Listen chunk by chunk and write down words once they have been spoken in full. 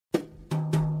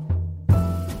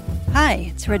Hi,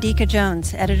 it's Radhika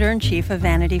Jones, Editor-in-Chief of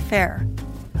Vanity Fair.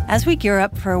 As we gear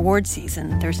up for award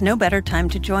season, there's no better time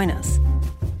to join us.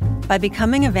 By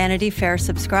becoming a Vanity Fair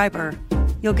subscriber,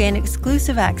 you'll gain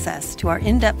exclusive access to our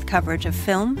in-depth coverage of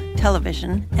film,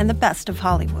 television, and the best of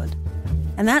Hollywood.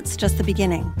 And that's just the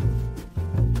beginning.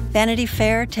 Vanity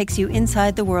Fair takes you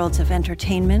inside the worlds of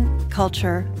entertainment,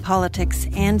 culture, politics,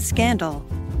 and scandal,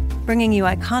 bringing you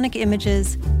iconic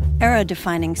images,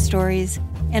 era-defining stories,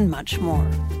 and much more.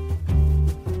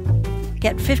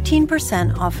 Get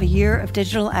 15% off a year of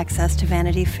digital access to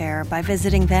Vanity Fair by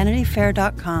visiting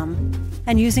vanityfair.com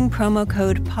and using promo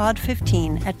code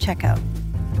POD15 at checkout.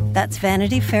 That's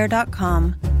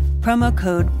vanityfair.com, promo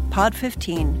code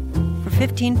POD15 for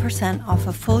 15% off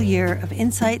a full year of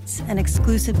insights and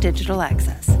exclusive digital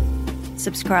access.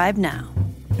 Subscribe now.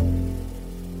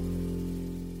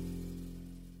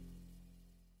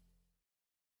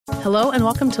 Hello and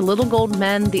welcome to Little Gold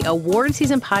Men, the award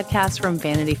season podcast from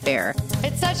Vanity Fair.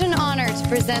 It's such an honor to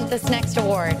present this next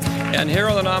award. And here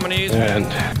are the nominees. And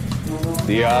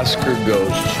the Oscar goes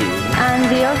to...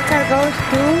 And the Oscar goes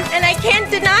to... And I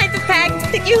can't deny the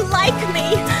fact that you like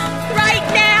me. Right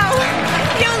now.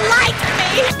 You like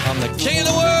me. I'm the king of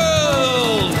the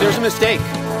world. There's a mistake.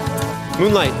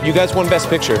 Moonlight, you guys won Best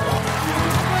Picture.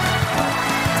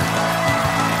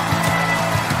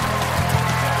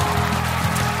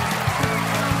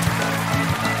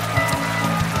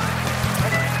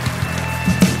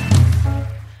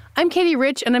 I'm Katie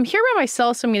Rich, and I'm here by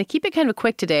myself, so I'm going to keep it kind of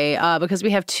quick today because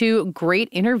we have two great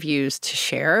interviews to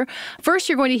share. First,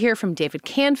 you're going to hear from David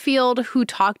Canfield, who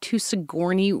talked to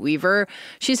Sigourney Weaver.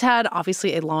 She's had,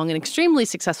 obviously, a long and extremely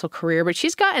successful career, but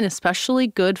she's got an especially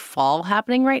good fall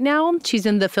happening right now. She's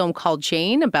in the film called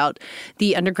Jane, about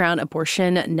the underground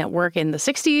abortion network in the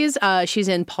 60s. She's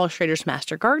in Paul Schrader's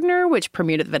Master Gardener, which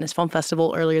premiered at the Venice Film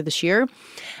Festival earlier this year.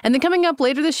 And then coming up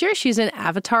later this year, she's in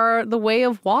Avatar: The Way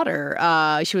of Water.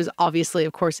 She was obviously,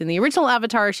 of course, in the original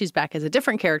Avatar. She's back as a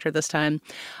different character this time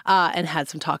and had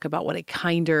some talk about what a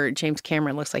kinder James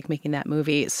Cameron looks like making that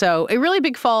movie. So a really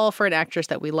big fall for an actress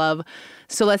that we love.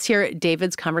 So let's hear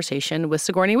David's conversation with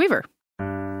Sigourney Weaver.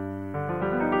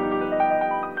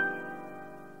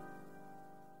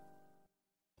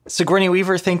 Sigourney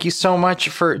Weaver, thank you so much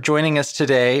for joining us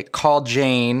today. Call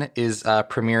Jane is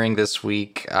premiering this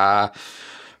week.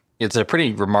 It's a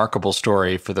pretty remarkable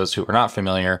story for those who are not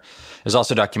familiar. There's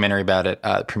also a documentary about it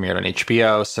premiered on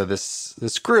HBO. So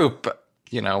this group,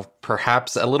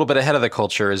 perhaps a little bit ahead of the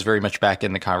culture, is very much back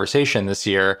in the conversation this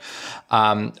year.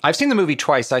 I've seen the movie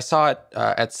twice. I saw it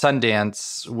at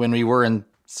Sundance when we were in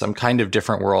some kind of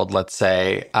different world, let's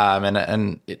say,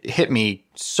 and it hit me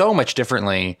so much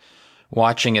differently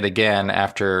watching it again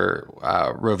after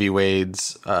Roe v.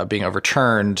 Wade's being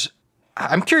overturned.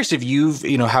 I'm curious if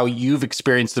how you've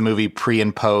experienced the movie pre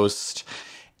and post,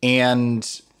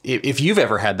 and if you've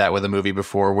ever had that with a movie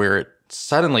before where it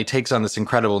suddenly takes on this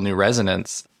incredible new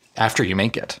resonance after you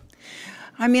make it.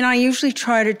 I mean, I usually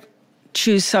try to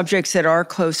choose subjects that are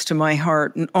close to my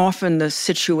heart, and often the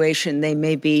situation they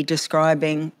may be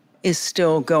describing is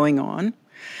still going on.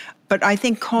 But I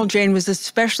think Call Jane was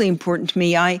especially important to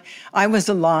me. I was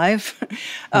alive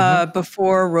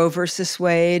before Roe versus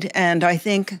Wade, and I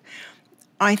think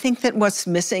that what's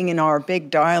missing in our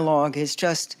big dialogue is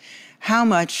just how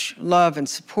much love and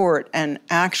support and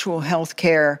actual health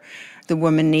care the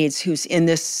woman needs who's in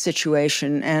this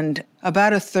situation. And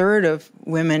about a third of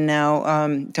women now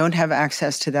don't have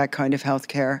access to that kind of health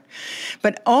care.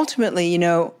 But ultimately,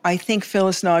 I think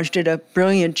Phyllis Nagy did a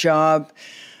brilliant job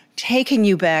taking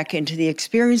you back into the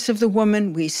experience of the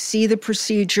woman. We see the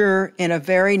procedure in a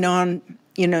very in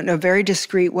a very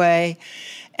discreet way,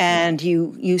 and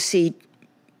you see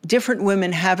different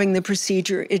women having the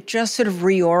procedure. It just sort of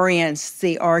reorients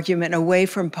the argument away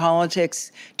from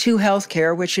politics to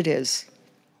healthcare, which it is.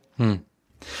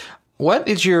 What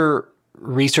is your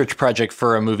research project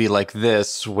for a movie like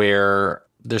this, where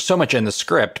there's so much in the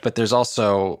script, but there's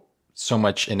also so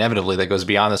much inevitably that goes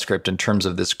beyond the script in terms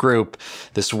of this group,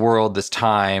 this world, this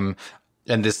time,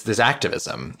 and this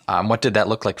activism? What did that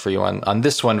look like for you on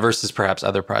this one versus perhaps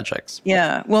other projects?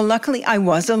 Yeah, well, luckily I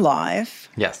was alive.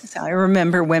 Yes. I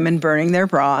remember women burning their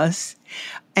bras.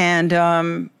 And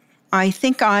I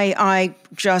think I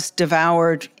just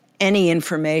devoured any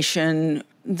information.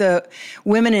 The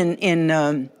women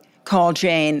in Call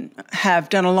Jane have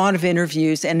done a lot of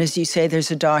interviews, and as you say, there's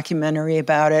a documentary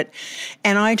about it.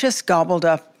 And I just gobbled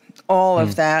up all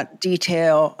of that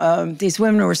detail. These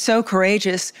women were so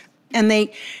courageous, and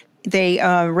they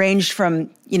ranged from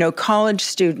college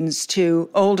students to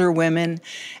older women,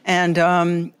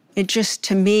 and it just,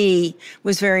 to me,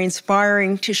 was very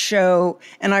inspiring to show,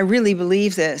 and I really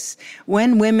believe this,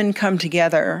 when women come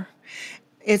together,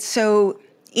 it's so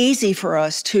easy for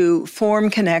us to form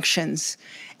connections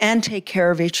and take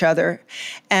care of each other.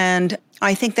 And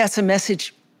I think that's a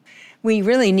message we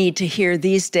really need to hear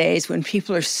these days when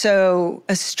people are so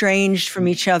estranged from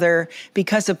each other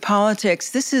because of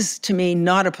politics. This is, to me,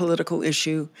 not a political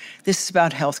issue. This is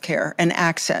about healthcare and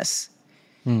access.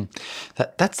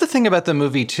 That's the thing about the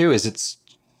movie, too, is it's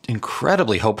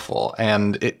incredibly hopeful.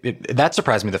 And that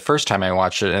surprised me the first time I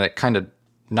watched it, and it kind of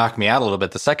knocked me out a little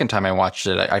bit the second time I watched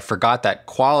it. I forgot that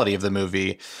quality of the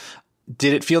movie.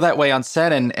 Did it feel that way on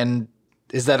set? And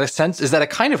is that a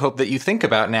kind of hope that you think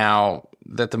about now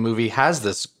that the movie has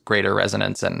this greater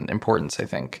resonance and importance, I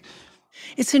think?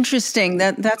 It's interesting.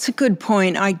 That's a good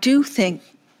point. I do think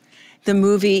the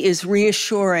movie is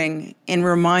reassuring in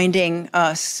reminding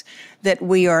us that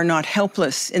we are not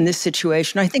helpless in this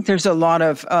situation. I think there's a lot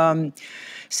of,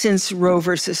 since Roe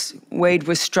versus Wade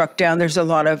was struck down, there's a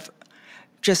lot of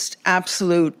just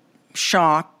absolute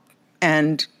shock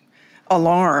and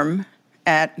alarm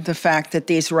at the fact that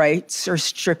these rights are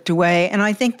stripped away. And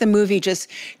I think the movie just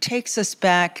takes us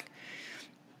back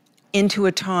into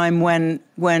a time when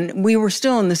we were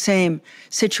still in the same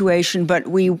situation, but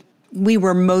we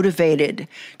were motivated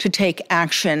to take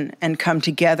action and come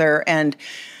together, and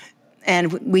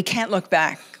we can't look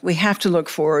back. We have to look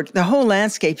forward. The whole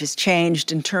landscape has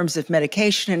changed in terms of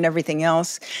medication and everything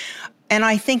else. And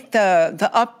I think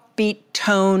the upbeat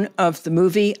tone of the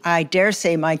movie, I dare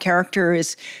say my character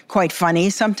is quite funny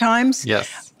sometimes.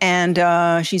 Yes.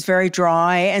 And she's very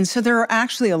dry. And so there are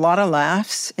actually a lot of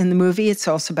laughs in the movie. It's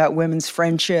also about women's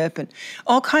friendship and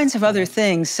all kinds of other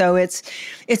things. So it's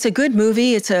a good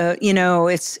movie.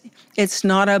 It's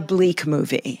not a bleak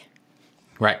movie.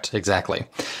 Right, exactly.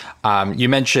 You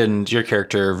mentioned your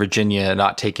character, Virginia,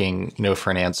 not taking no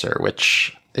for an answer,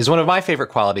 which is one of my favorite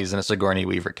qualities in a Sigourney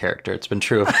Weaver character. It's been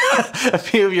true of a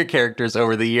few of your characters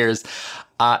over the years.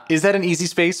 Is that an easy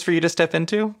space for you to step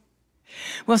into?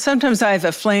 Well, sometimes I have a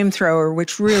flamethrower,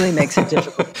 which really makes it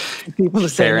difficult for people to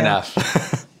say Fair no. enough.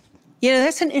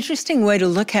 That's an interesting way to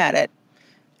look at it.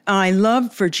 I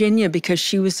loved Virginia because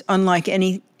she was unlike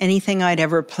anything I'd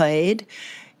ever played.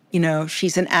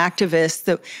 She's an activist.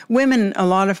 A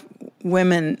lot of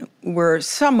women were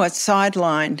somewhat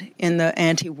sidelined in the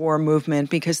anti-war movement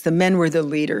because the men were the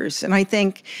leaders. And I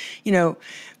think,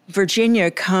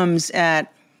 Virginia comes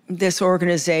at this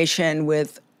organization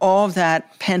with all of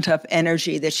that pent-up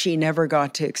energy that she never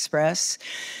got to express,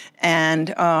 and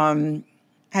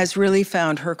has really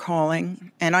found her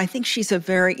calling. And I think she's a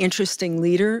very interesting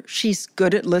leader. She's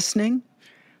good at listening,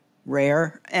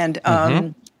 rare, and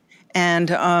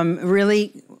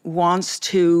really wants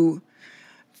to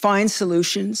find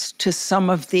solutions to some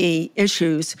of the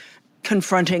issues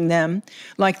confronting them,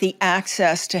 like the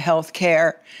access to health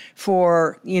care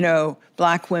for,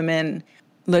 Black women,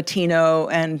 Latino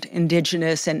and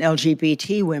Indigenous and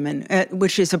LGBT women,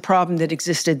 which is a problem that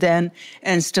existed then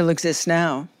and still exists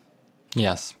now.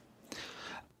 Yes.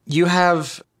 You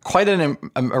have quite a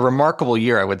remarkable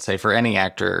year, I would say, for any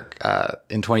actor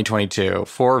in 2022.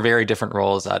 4 very different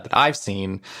roles that I've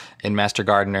seen in Master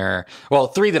Gardener. Well,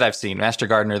 3 that I've seen: Master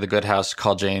Gardener, The Good House,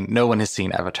 Call Jane. No one has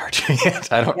seen Avatar 2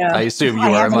 yet. I assume you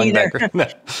are among that group.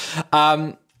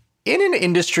 In an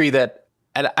industry that,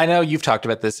 and I know you've talked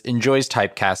about this, enjoys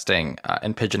typecasting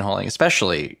and pigeonholing,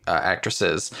 especially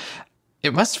actresses,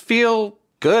 it must feel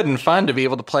good and fun to be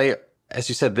able to play. As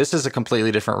you said, this is a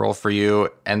completely different role for you,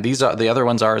 and the other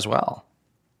ones are as well.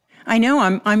 I know.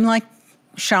 I'm like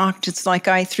shocked. It's like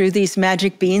I threw these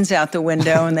magic beans out the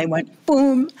window and they went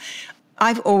boom.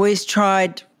 I've always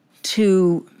tried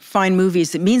to find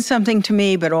movies that mean something to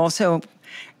me, but also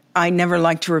I never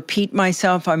like to repeat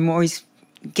myself. I'm always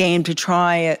game to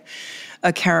try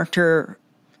a character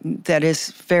that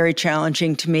is very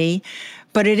challenging to me.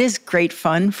 But it is great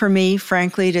fun for me,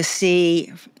 frankly, to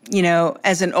see,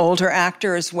 as an older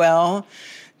actor as well,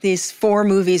 these 4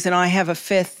 movies, and I have a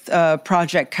 5th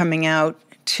project coming out,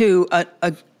 to,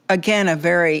 again, a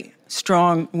very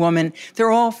strong woman.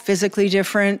 They're all physically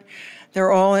different.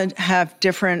 They're all have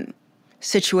different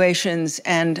situations.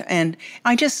 And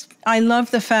I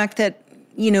love the fact that,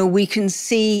 we can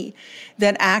see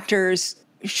that actors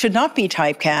should not be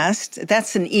typecast.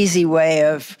 That's an easy way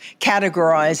of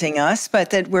categorizing us, but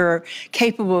that we're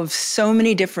capable of so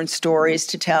many different stories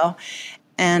to tell.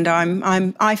 And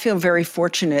I feel very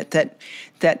fortunate that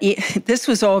this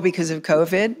was all because of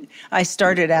COVID. I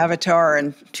started Avatar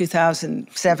in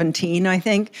 2017, I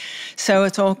think. So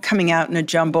it's all coming out in a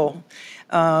jumble.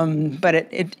 But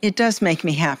it does make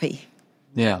me happy.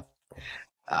 Yeah.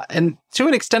 And to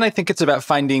an extent, I think it's about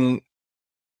finding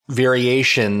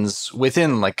variations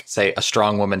within, like, say, a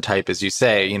strong woman type, as you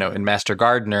say. In Master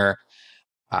Gardener,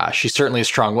 she's certainly a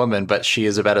strong woman, but she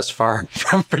is about as far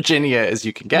from Virginia as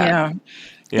you can get. Yeah.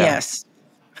 Yes.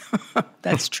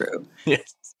 That's true.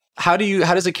 Yes. How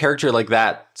does a character like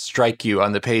that strike you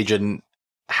on the page, and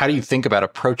how do you think about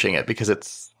approaching it? Because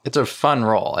it's a fun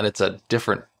role, and it's a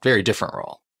very different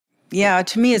role. Yeah,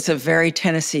 to me, it's a very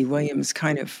Tennessee Williams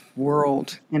kind of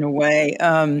world in a way.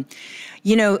 I'm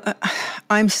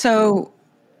so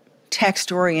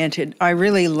text-oriented. I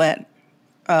really let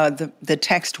the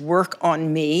text work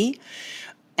on me.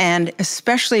 And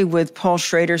especially with Paul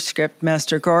Schrader's script,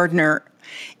 Master Gardener,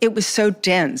 it was so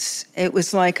dense. It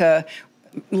was like a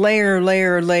layer,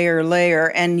 layer, layer,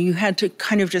 layer, and you had to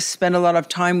kind of just spend a lot of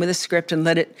time with the script and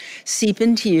let it seep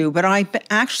into you. But I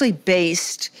actually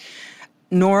based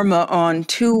Norma on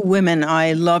two women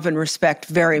I love and respect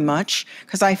very much,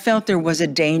 because I felt there was a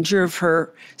danger of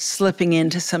her slipping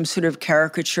into some sort of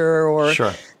caricature or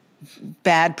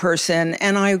bad person.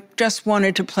 And I just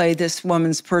wanted to play this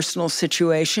woman's personal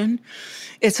situation.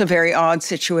 It's a very odd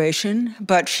situation,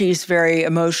 but she's very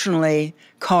emotionally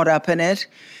caught up in it.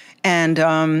 And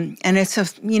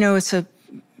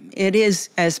it is,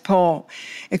 as Paul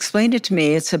explained it to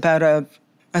me, it's about a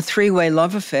three-way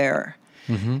love affair.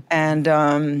 Mm-hmm.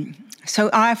 And so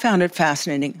I found it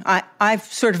fascinating. I've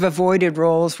sort of avoided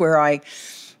roles where I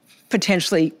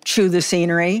potentially chew the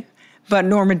scenery, but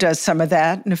Norma does some of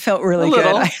that, and it felt really good,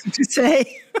 I have to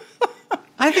say.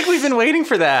 I think we've been waiting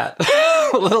for that.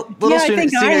 little scenery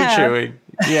chewing.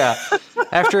 Yeah.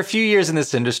 After a few years in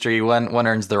this industry, one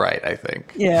earns the right, I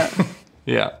think. Yeah.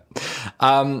 Yeah.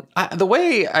 The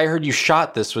way I heard you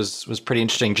shot this was pretty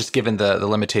interesting, just given the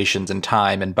limitations in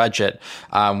time and budget,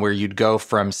 where you'd go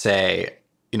from, say,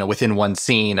 within one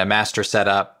scene, a master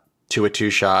setup to a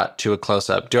two-shot to a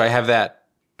close-up. Do I have that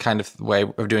kind of way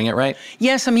of doing it right?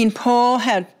 Yes. I mean, Paul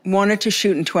had wanted to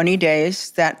shoot in 20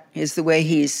 days. That is the way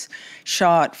he's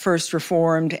shot First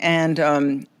Reformed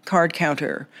and Card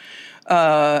Counter.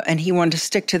 And he wanted to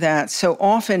stick to that. So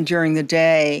often during the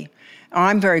day,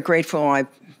 I'm very grateful. I've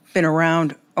been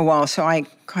around a while, so I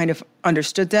kind of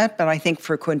understood that. But I think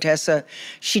for Quintessa,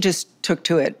 she just took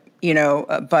to it, you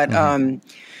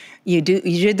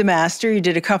did the master, you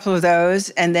did a couple of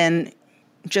those, and then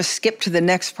just skipped to the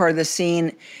next part of the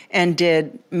scene and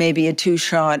did maybe a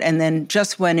two-shot, and then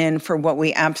just went in for what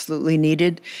we absolutely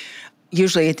needed,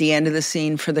 usually at the end of the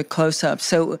scene for the close-up.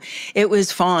 So it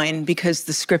was fine because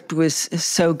the script was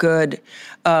so good,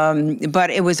 but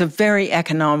it was a very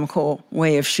economical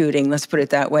way of shooting, let's put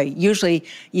it that way. Usually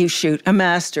you shoot a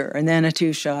master and then a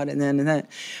two-shot and then that,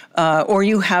 or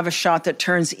you have a shot that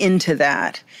turns into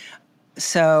that.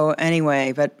 So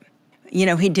anyway, but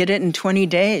he did it in 20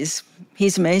 days.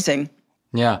 He's amazing.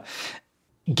 Yeah.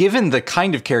 Given the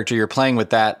kind of character you're playing with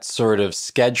that sort of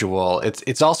schedule,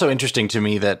 it's also interesting to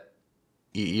me that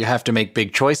you have to make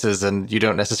big choices, and you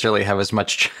don't necessarily have as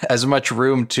much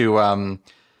room to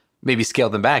maybe scale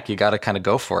them back. You got to kind of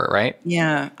go for it, right?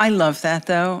 Yeah, I love that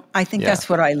though. I think that's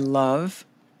what I love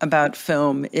about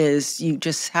film is you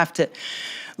just have to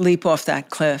leap off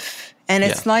that cliff, and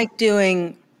it's like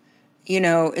doing,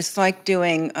 it's like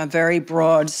doing a very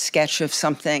broad sketch of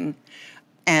something,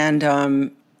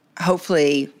 and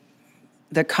hopefully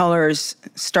the colors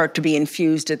start to be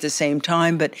infused at the same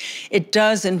time, but it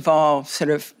does involve sort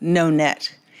of no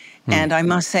net. And I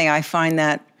must say, I find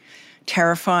that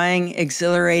terrifying,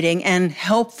 exhilarating, and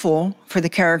helpful for the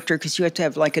character, because you have to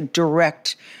have like a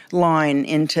direct line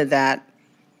into that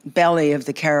belly of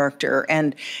the character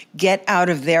and get out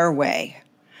of their way.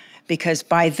 Because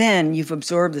by then you've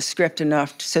absorbed the script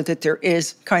enough so that there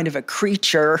is kind of a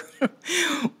creature,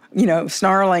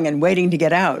 snarling and waiting to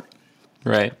get out.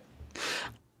 Right.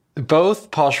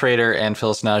 Both Paul Schrader and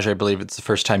Phyllis Nagy, I believe it's the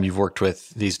first time you've worked with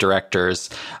these directors.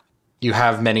 You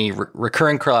have many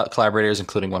recurring collaborators,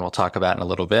 including one we'll talk about in a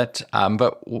little bit.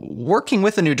 But working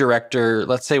with a new director,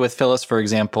 let's say with Phyllis, for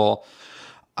example,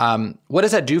 what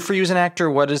does that do for you as an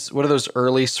actor? What are those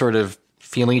early sort of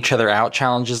feeling each other out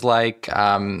challenges like?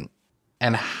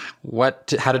 And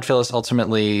how did Phyllis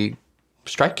ultimately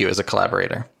strike you as a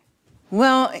collaborator?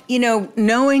 Well,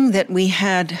 knowing that we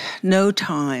had no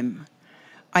time,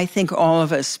 I think all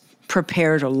of us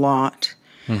prepared a lot.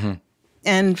 Mm-hmm.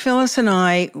 And Phyllis and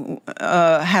I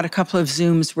had a couple of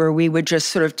Zooms where we would just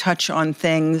sort of touch on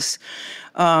things.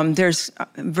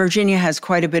 Virginia has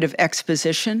quite a bit of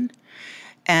exposition,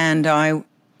 and I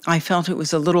felt it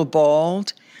was a little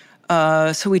bald.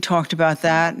 So we talked about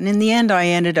that. And in the end, I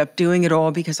ended up doing it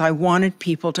all because I wanted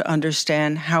people to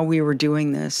understand how we were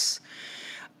doing this.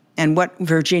 what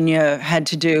Virginia had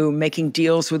to do, making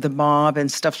deals with the mob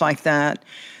and stuff like that.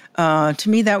 To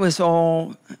me, that was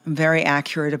all very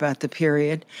accurate about the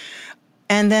period.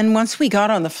 And then once we got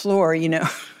on the floor,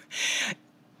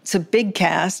 it's a big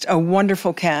cast, a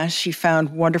wonderful cast. She found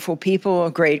wonderful people,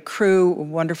 a great crew, a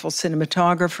wonderful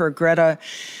cinematographer, Greta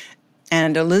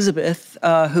and Elizabeth,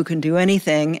 who can do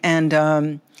anything.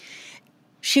 And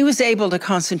she was able to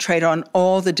concentrate on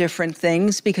all the different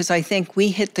things because I think we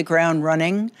hit the ground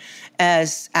running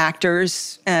as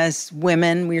actors, as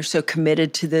women. We are so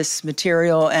committed to this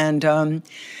material. And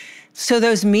so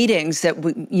those meetings that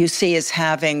you see us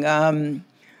having,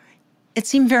 it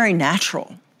seemed very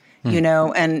natural.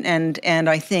 And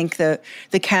I think the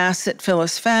cast that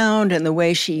Phyllis found and the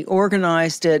way she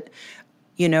organized it,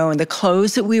 and the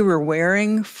clothes that we were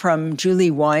wearing from Julie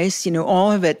Weiss,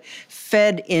 all of it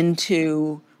fed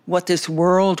into what this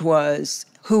world was,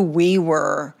 who we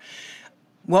were,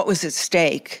 what was at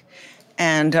stake.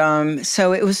 And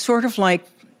so it was sort of like,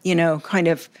 kind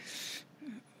of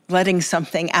letting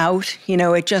something out.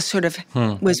 It just sort of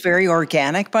was very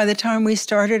organic by the time we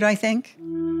started, I think.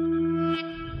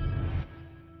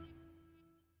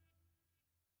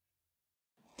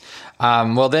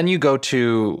 Well, then you go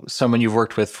to someone you've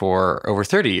worked with for over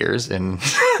 30 years in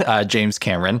James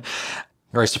Cameron,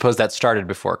 or I suppose that started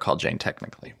before Called Jane,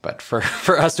 technically. But for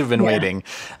us who've been waiting,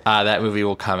 that movie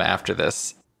will come after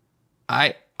this.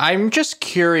 I'm just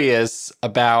curious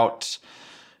about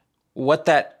what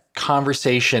that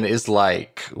conversation is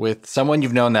like with someone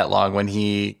you've known that long when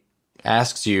he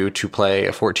asks you to play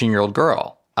a 14-year-old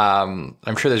girl. I'm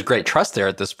sure there's great trust there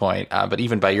at this point, but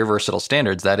even by your versatile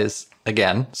standards, that is,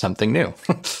 again, something new.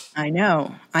 I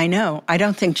know. I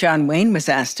don't think John Wayne was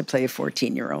asked to play a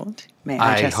 14-year-old. May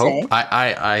I just say?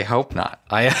 I hope not.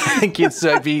 I think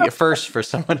it'd be a first for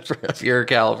someone of your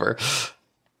caliber.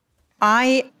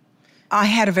 I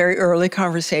had a very early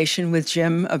conversation with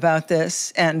Jim about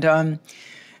this, and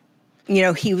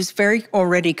he was very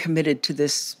already committed to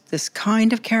this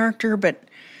kind of character, but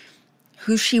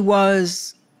who she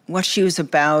was, what she was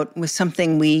about, was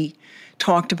something we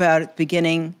talked about at the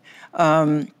beginning.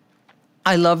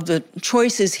 I love the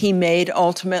choices he made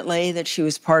ultimately, that she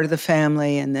was part of the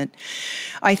family, and that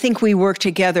I think we worked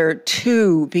together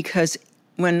too, because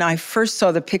when I first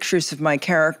saw the pictures of my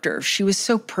character, she was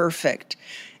so perfect,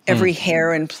 every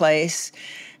hair in place.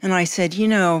 And I said,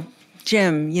 Jim,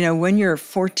 when you're a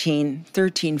 13,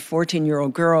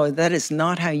 14-year-old girl, that is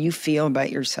not how you feel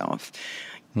about yourself.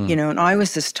 And I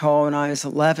was this tall when I was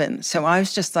 11. So I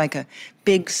was just like a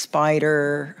big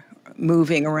spider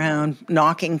moving around,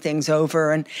 knocking things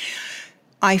over. And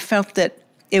I felt that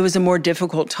it was a more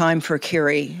difficult time for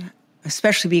Kiri,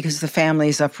 especially because the family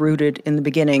is uprooted in the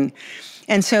beginning.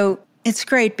 And so it's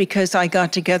great because I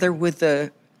got together with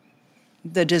the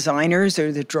designers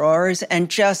or the drawers and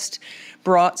just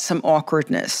brought some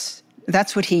awkwardness.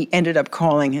 That's what he ended up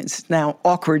calling his now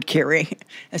awkward Kiri,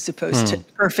 as opposed to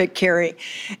perfect Kiri.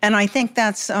 And I think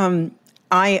that's,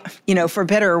 for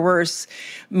better or worse,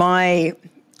 my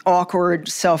awkward,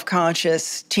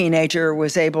 self-conscious teenager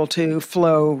was able to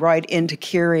flow right into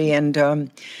Kiri.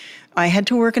 And I had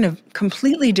to work in a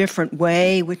completely different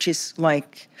way, which is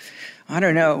like, I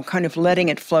don't know, kind of letting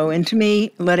it flow into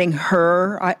me, letting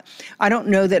her. I don't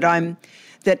know that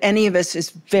any of us is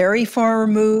very far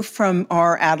removed from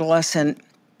our adolescent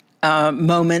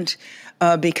moment,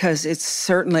 because it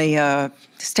certainly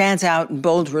stands out in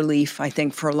bold relief, I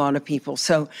think, for a lot of people.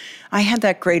 So I had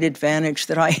that great advantage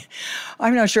that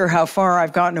I'm not sure how far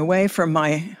I've gotten away from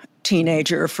my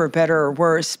teenager, for better or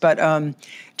worse, but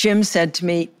Jim said to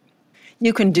me,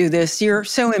 "You can do this. You're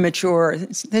so immature.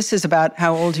 This is about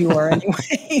how old you are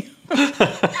anyway."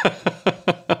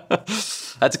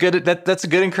 That's good. That's a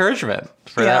good encouragement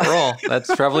for that role.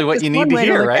 That's probably what you need to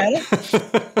hear, right?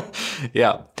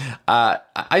 Yeah.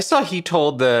 I saw he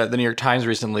told the New York Times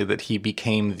recently that he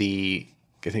became I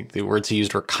think the words he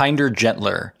used were kinder,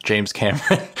 gentler James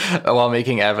Cameron while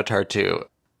making Avatar 2.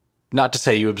 Not to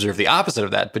say you observed the opposite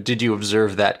of that, but did you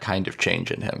observe that kind of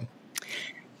change in him?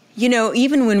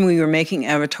 Even when we were making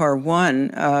Avatar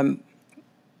 1,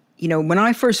 when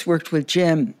I first worked with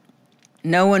Jim,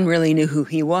 no one really knew who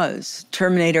he was.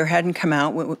 Terminator hadn't come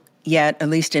out yet, at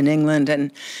least in England,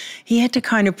 and he had to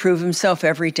kind of prove himself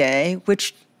every day,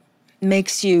 which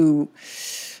makes you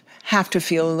have to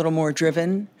feel a little more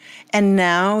driven. And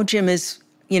now Jim is,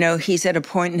 he's at a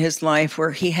point in his life where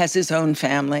he has his own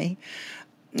family,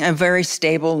 a very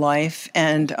stable life,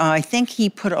 and I think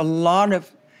he put a lot of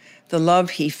the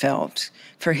love he felt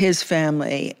for his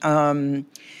family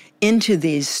into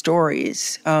these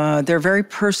stories. They're very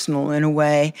personal in a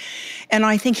way. And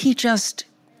I think he just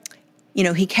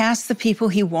he cast the people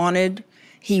he wanted.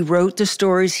 He wrote the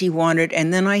stories he wanted.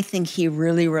 And then I think he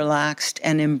really relaxed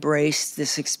and embraced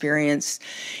this experience.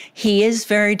 He is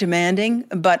very demanding,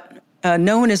 but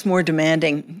no one is more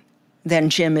demanding than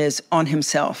Jim is on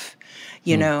himself.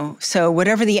 So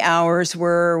whatever the hours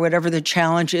were, whatever the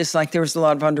challenges, like there was a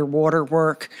lot of underwater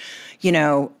work,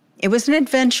 it was an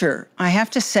adventure, I have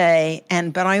to say.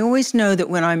 But I always know that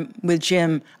when I'm with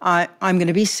Jim, I'm going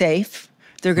to be safe.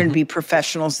 There are going to be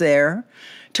professionals there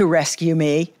to rescue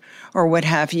me or what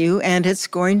have you. And it's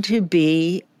going to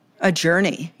be a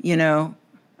journey,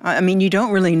 I mean, you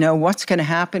don't really know what's going to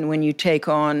happen when you take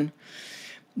on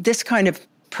this kind of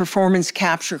performance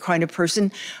capture kind of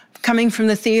person. Coming from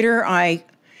the theater, I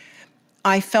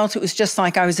felt it was just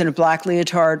like I was in a black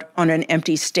leotard on an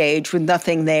empty stage with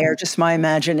nothing there, just my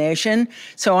imagination.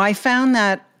 So I found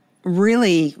that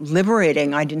really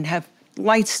liberating. I didn't have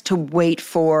lights to wait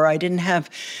for. I didn't have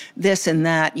this and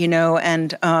that,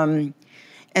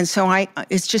 and so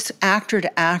it's just actor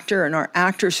to actor, and our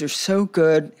actors are so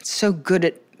good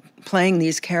at playing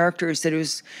these characters that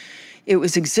it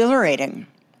was exhilarating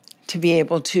to be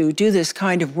able to do this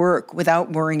kind of work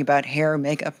without worrying about hair,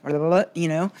 makeup, blah, blah,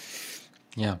 blah,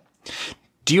 Yeah.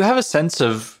 Do you have a sense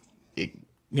of,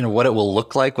 what it will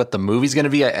look like, what the movie's going to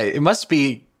be? It must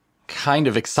be kind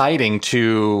of exciting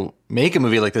to make a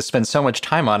movie like this, spend so much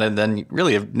time on it, and then you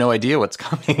really have no idea what's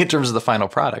coming in terms of the final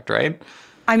product, right?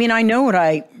 I mean, I know what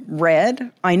I read.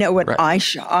 I know what I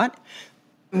shot.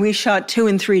 We shot 2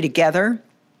 and 3 together.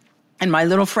 And my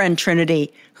little friend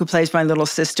Trinity, who plays my little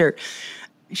sister,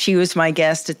 she was my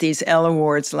guest at these Elle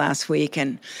Awards last week,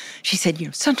 and she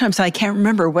said, sometimes I can't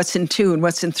remember what's in 2 and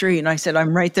what's in 3. And I said,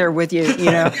 I'm right there with you,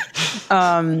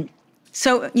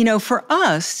 So, for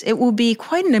us, it will be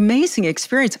quite an amazing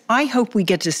experience. I hope we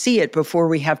get to see it before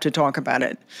we have to talk about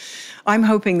it. I'm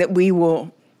hoping that we will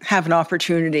have an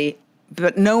opportunity,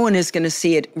 but no one is going to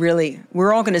see it really.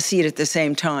 We're all going to see it at the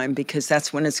same time because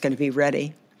that's when it's going to be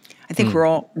ready. I think we're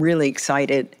all really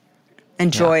excited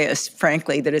and joyous,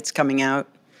 frankly, that it's coming out.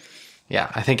 Yeah,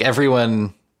 I think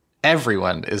everyone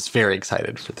is very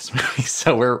excited for this movie.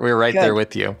 So we're right there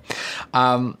with you.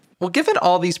 Well, given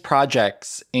all these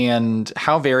projects and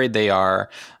how varied they are,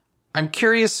 I'm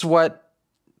curious what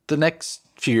the next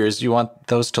few years you want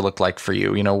those to look like for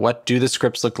you. What do the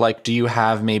scripts look like? Do you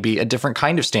have maybe a different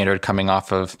kind of standard coming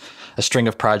off of a string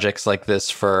of projects like this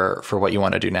for what you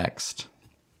want to do next?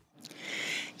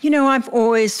 I've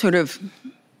always sort of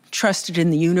trusted in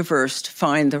the universe to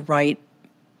find the right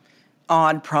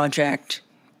odd project.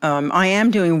 I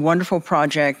am doing a wonderful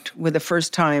project with a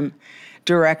first-time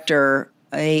director,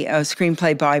 a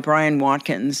screenplay by Brian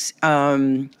Watkins,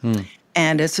 and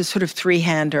it's a sort of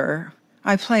three-hander.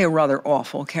 I play a rather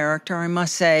awful character, I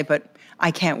must say, but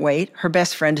I can't wait. Her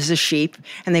best friend is a sheep,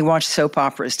 and they watch soap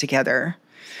operas together.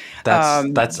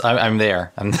 I'm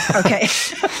there. Okay.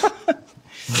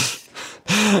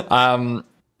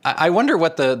 I wonder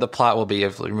what the plot will be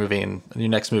of your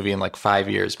next movie in like 5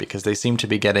 years, because they seem to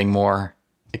be getting more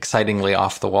excitingly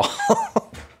off the wall.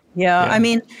 Yeah, I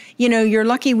mean, you're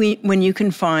lucky when you can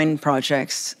find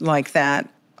projects like that.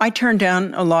 I turn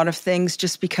down a lot of things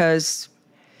just because,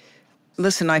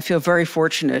 listen, I feel very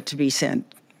fortunate to be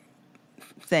sent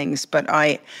things, but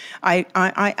I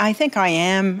think I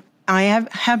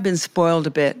have been spoiled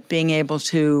a bit, being able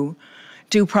to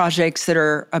do projects that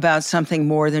are about something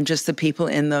more than just the people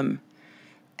in them.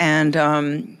 And,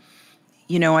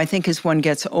 I think as one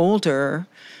gets older,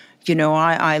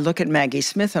 I look at Maggie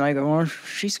Smith and I go, oh,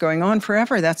 she's going on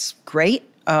forever. That's great.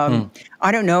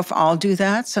 I don't know if I'll do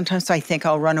that. Sometimes I think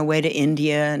I'll run away to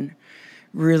India and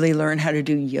really learn how to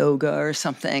do yoga or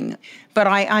something. But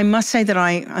I must say that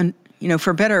I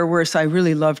for better or worse, I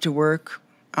really love to work.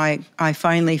 I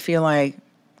finally feel I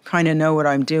kind of know what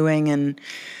I'm doing, and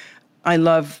I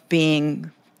love being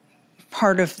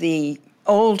part of the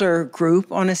older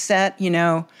group on a set,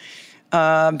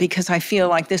 because I feel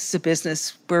like this is a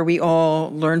business where we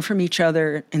all learn from each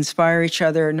other, inspire each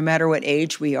other, no matter what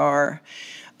age we are.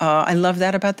 I love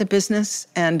that about the business.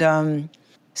 And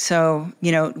so,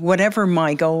 whatever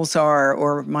my goals are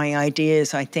or my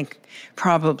ideas, I think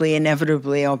probably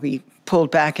inevitably I'll be pulled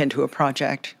back into a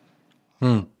project.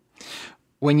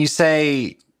 When you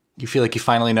say you feel like you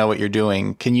finally know what you're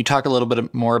doing, can you talk a little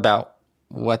bit more about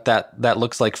what that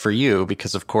looks like for you?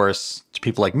 Because, of course, to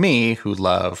people like me who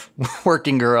love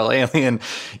Working Girl, Alien,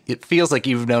 it feels like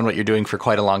you've known what you're doing for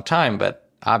quite a long time. But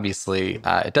obviously,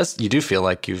 you do feel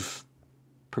like you've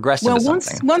progressed into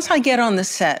something. Once I get on the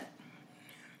set,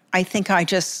 I think I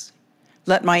just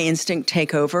let my instinct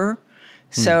take over.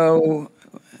 So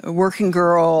Working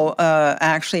Girl,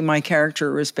 actually, my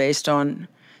character was based on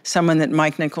someone that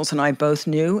Mike Nichols and I both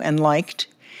knew and liked.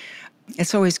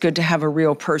 It's always good to have a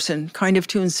real person, kind of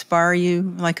to inspire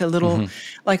you, like a little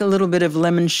bit of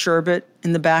lemon sherbet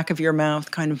in the back of your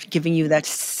mouth, kind of giving you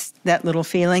that little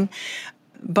feeling.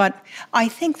 But I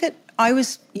think that I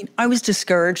was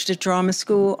discouraged at drama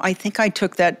school. I think I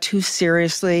took that too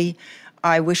seriously.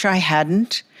 I wish I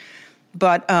hadn't.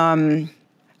 But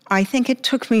I think it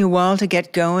took me a while to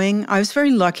get going. I was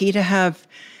very lucky to have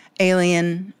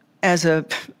Alien as a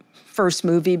first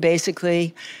movie,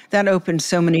 basically. That opened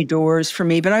so many doors for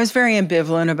me, but I was very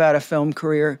ambivalent about a film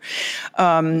career.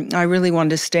 I really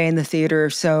wanted to stay in the theater,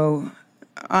 so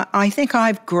I think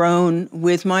I've grown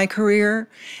with my career,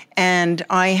 and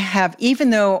I have, even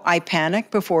though I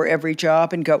panic before every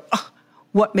job and go, oh,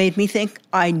 what made me think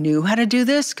I knew how to do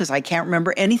this? Because I can't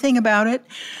remember anything about it.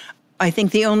 I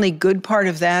think the only good part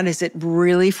of that is it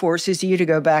really forces you to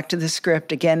go back to the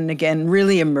script again and again,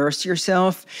 really immerse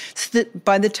yourself, so that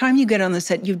by the time you get on the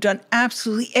set, you've done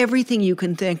absolutely everything you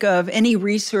can think of, any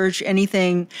research,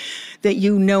 anything that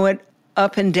you know it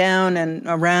up and down and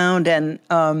around, and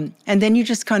then you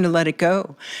just kind of let it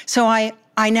go. So I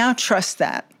now trust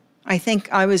that. I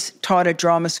think I was taught at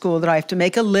drama school that I have to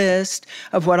make a list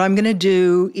of what I'm going to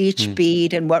do, each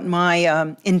beat, and what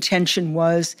my intention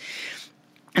was.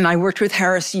 And I worked with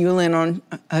Harris Yulin on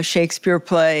a Shakespeare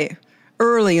play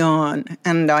early on,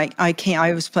 and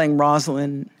I was playing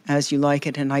Rosalind, As You Like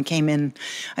It, and I came in,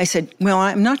 I said, well,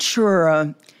 I'm not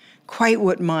sure quite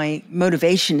what my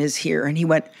motivation is here. And he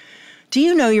went, do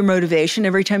you know your motivation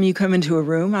every time you come into a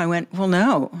room? I went, well,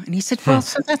 no. And he said, well,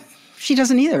 so that she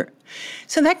doesn't either.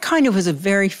 So that kind of was a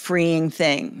very freeing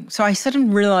thing. So I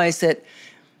suddenly realized that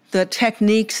the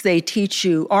techniques they teach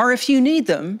you are if you need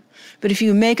them, but if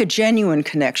you make a genuine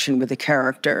connection with a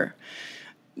character,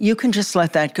 you can just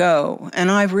let that go. And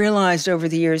I've realized over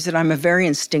the years that I'm a very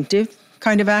instinctive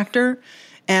kind of actor,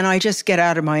 and I just get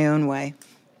out of my own way.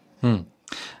 And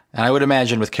I would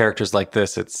imagine with characters like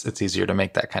this, it's easier to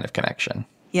make that kind of connection.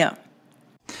 Yeah.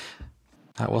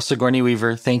 Well, Sigourney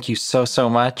Weaver, thank you so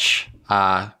much.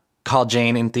 Call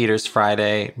Jane in theaters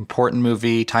Friday. Important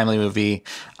movie, timely movie,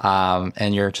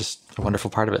 and you're just a wonderful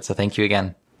part of it. So thank you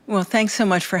again. Well, thanks so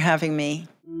much for having me.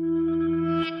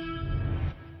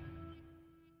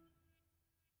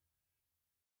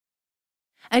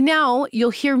 And now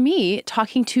you'll hear me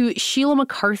talking to Sheila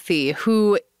McCarthy,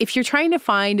 who, if you're trying to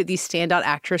find the standout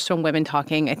actress from Women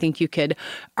Talking, I think you could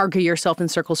argue yourself in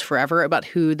circles forever about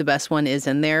who the best one is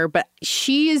in there. But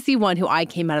she is the one who I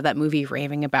came out of that movie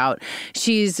raving about.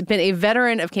 She's been a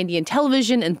veteran of Canadian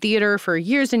television and theater for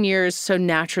years and years. So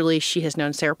naturally, she has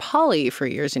known Sarah Polley for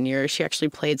years and years. She actually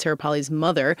played Sarah Polley's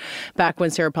mother back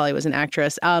when Sarah Polley was an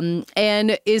actress,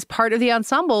 and is part of the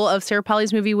ensemble of Sarah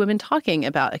Polley's movie Women Talking,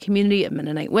 about a community of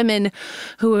Mennonite women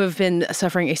who have been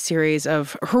suffering a series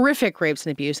of horrific rapes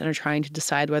and abuse and are trying to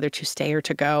decide whether to stay or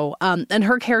to go. And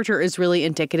her character is really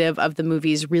indicative of the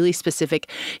movie's really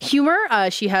specific humor.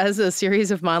 She has a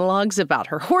series of monologues about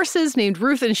her horses named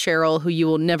Ruth and Cheryl, who you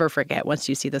will never forget once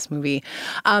you see this movie.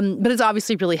 But it's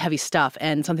obviously really heavy stuff,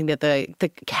 and something that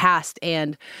the cast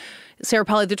and Sarah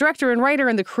Polley, the director and writer,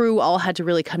 and the crew all had to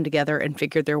really come together and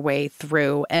figure their way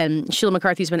through. And Sheila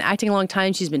McCarthy's been acting a long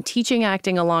time. She's been teaching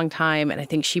acting a long time. And I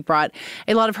think she brought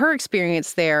a lot of her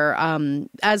experience there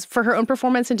as for her own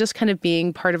performance, and just kind of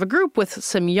being part of a group with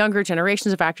some younger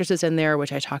generations of actresses in there,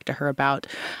 which I talked to her about.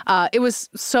 It was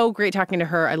so great talking to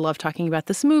her. I love talking about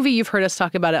this movie. You've heard us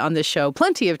talk about it on this show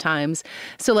plenty of times.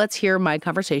 So let's hear my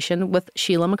conversation with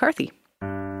Sheila McCarthy.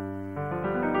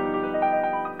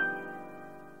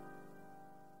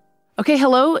 Okay,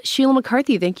 hello, Sheila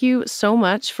McCarthy. Thank you so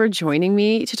much for joining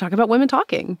me to talk about Women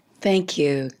Talking. Thank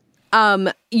you.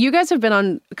 You guys have been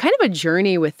on kind of a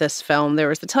journey with this film. There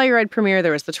was the Telluride premiere,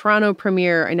 there was the Toronto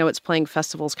premiere. I know it's playing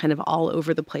festivals kind of all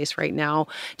over the place right now.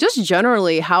 Just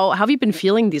generally, how have you been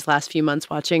feeling these last few months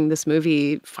watching this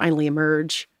movie finally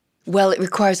emerge? Well, it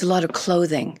requires a lot of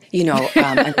clothing, and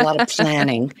a lot of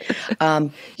planning.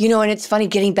 And it's funny,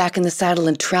 getting back in the saddle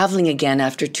and traveling again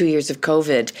after 2 years of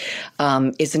COVID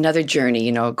is another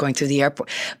journey, going through the airport.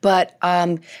 But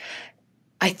I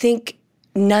think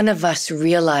none of us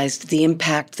realized the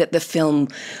impact that the film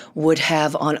would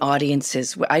have on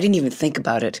audiences. I didn't even think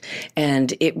about it.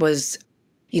 And it was,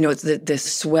 the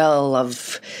swell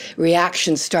of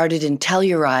reaction started in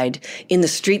Telluride, in the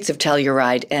streets of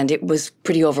Telluride, and it was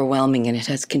pretty overwhelming, and it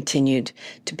has continued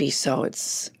to be so.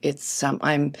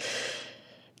 I'm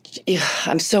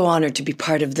so honored to be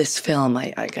part of this film.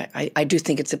 I do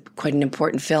think it's quite an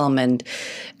important film, and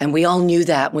we all knew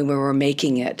that when we were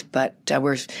making it, but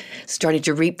we're starting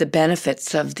to reap the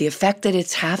benefits of the effect that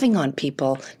it's having on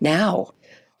people now.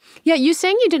 Yeah, you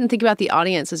saying you didn't think about the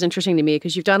audience is interesting to me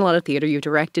because you've done a lot of theater, you've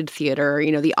directed theater,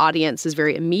 the audience is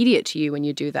very immediate to you when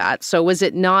you do that. So was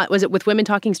it with Women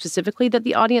Talking specifically that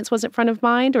the audience wasn't front of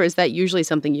mind, or is that usually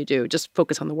something you do, just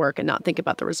focus on the work and not think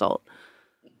about the result?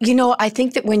 I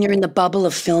think that when you're in the bubble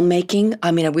of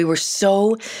filmmaking, we were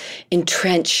so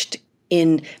entrenched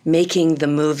in making the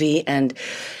movie and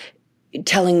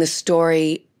telling the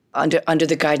story under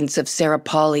the guidance of Sarah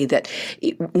Polley that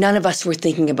none of us were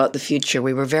thinking about the future.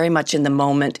 We were very much in the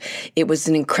moment. It was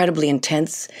an incredibly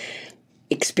intense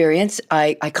experience.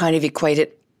 I kind of equate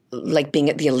it like being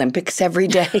at the Olympics every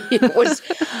day.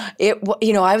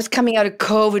 I was coming out of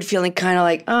COVID feeling kind of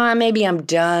like, maybe I'm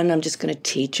done. I'm just going to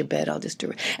teach a bit. I'll just do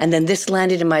it. And then this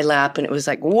landed in my lap and it was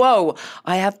like, whoa,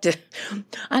 I got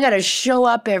to show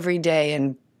up every day.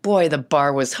 And boy, the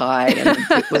bar was high. And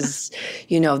it was,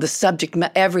 the subject,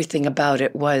 everything about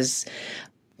it was,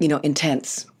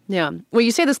 intense. Yeah. Well,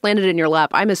 you say this landed in your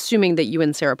lap. I'm assuming that you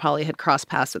and Sarah Polley had crossed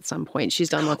paths at some point. She's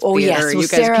done lots of theater. Yes. Well, you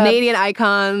guys are Canadian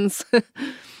icons.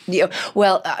 Yeah,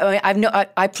 well,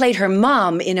 I played her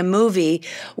mom in a movie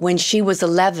when she was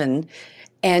 11,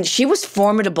 and she was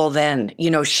formidable then.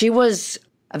 She was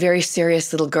a very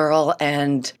serious little girl,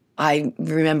 and I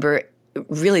remember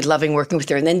really loving working with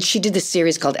her. And then she did this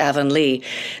series called Avonlea,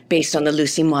 based on the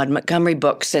Lucy Maud Montgomery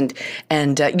books, and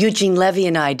Eugene Levy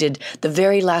and I did the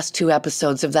very last 2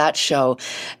 episodes of that show.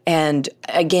 And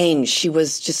again, she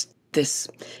was just this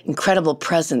incredible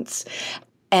presence.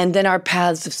 And then our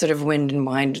paths have sort of wind and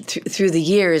wind through the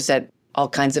years at all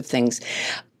kinds of things.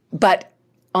 But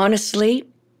honestly,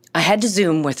 I had to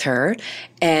Zoom with her,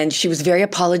 and she was very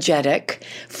apologetic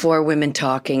for Women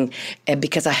Talking, and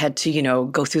because I had to,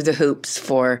 go through the hoops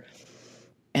for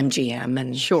MGM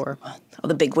and sure, all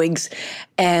the big wigs.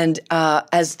 And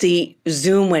as the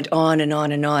Zoom went on and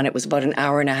on and on, it was about an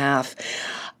hour and a half,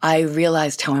 I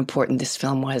realized how important this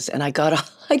film was. And I got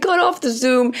off the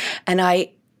Zoom, and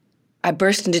I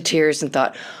burst into tears and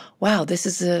thought, wow,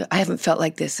 I haven't felt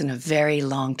like this in a very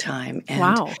long time. And,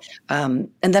 wow. And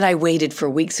then I waited for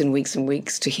weeks and weeks and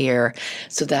weeks to hear.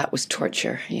 So that was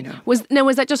torture, Was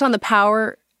that just on the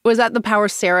Power? Was that the Power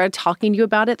Sarah talking to you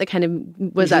about it? That kind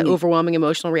of was that overwhelming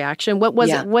emotional reaction? What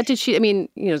was it? What did she,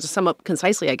 to sum up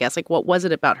concisely, I guess, what was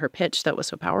it about her pitch that was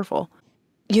so powerful?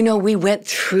 We went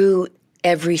through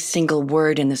every single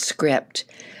word in the script,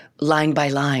 line by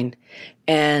line.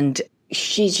 And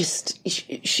she's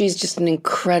just an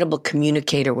incredible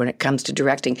communicator when it comes to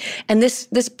directing. And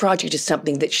this project is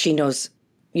something that she knows.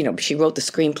 She wrote the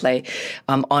screenplay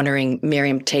honoring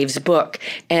Miriam Tave's book,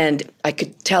 and I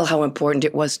could tell how important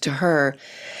it was to her.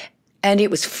 And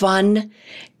it was fun,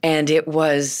 and it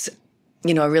was,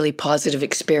 a really positive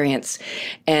experience.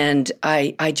 And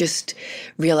I just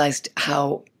realized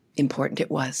how important it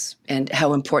was and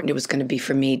how important it was going to be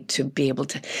for me to be able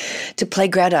to play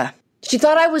Greta. She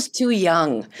thought I was too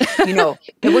young,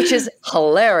 which is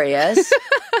hilarious.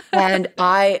 And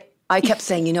I kept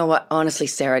saying, you know what, honestly,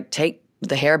 Sarah, take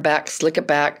the hair back, slick it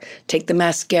back, take the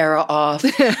mascara off,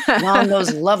 put on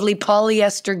those lovely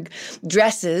polyester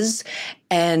dresses,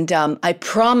 and I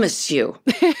promise you,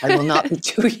 I will not be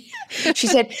too young. She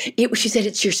said,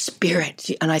 it's your spirit.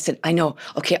 And I said, I know.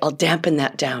 Okay, I'll dampen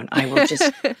that down.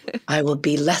 I will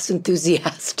be less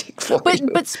enthusiastic for you.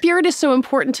 But spirit is so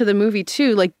important to the movie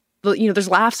too. There's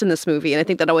laughs in this movie, and I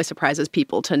think that always surprises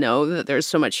people to know that there's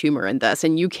so much humor in this,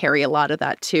 and you carry a lot of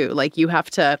that too. You have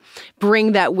to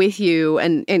bring that with you,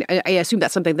 and I assume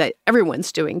that's something that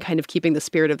everyone's doing, kind of keeping the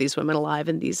spirit of these women alive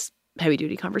in these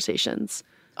heavy-duty conversations.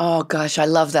 Oh gosh, I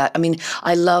love that.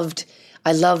 I loved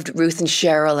Ruth and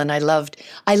Cheryl, and I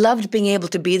loved being able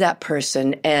to be that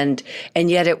person, and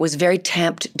yet it was very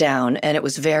tamped down, and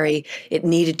it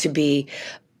needed to be,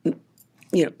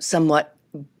 somewhat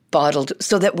bottled,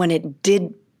 so that when it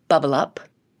did bubble up,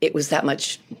 it was that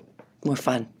much more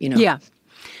fun, Yeah.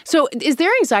 So is there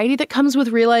anxiety that comes with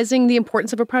realizing the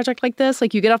importance of a project like this?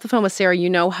 You get off the phone with Sarah,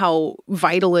 how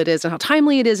vital it is and how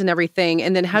timely it is and everything.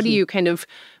 And then how do you kind of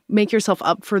make yourself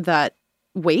up for that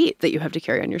weight that you have to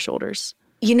carry on your shoulders?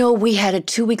 We had a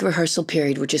 2-week rehearsal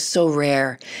period, which is so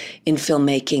rare in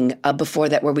filmmaking before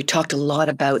that, where we talked a lot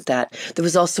about that. There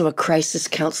was also a crisis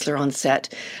counselor on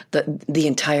set the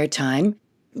entire time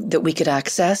that we could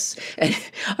access. And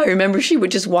I remember she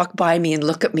would just walk by me and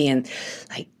look at me and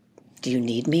do you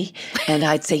need me? And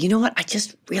I'd say, you know what? I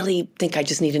just really think I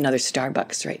just need another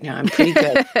Starbucks right now. I'm pretty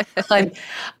good.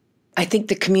 I think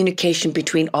the communication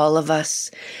between all of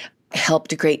us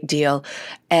helped a great deal.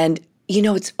 And,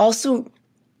 it's also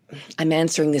I'm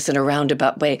answering this in a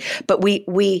roundabout way, but we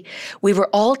were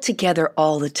all together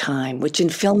all the time, which in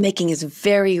filmmaking is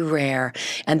very rare,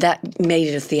 and that made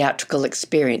it a theatrical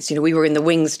experience. We were in the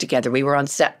wings together, we were on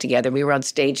set together, we were on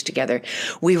stage together,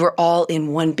 we were all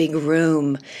in one big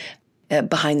room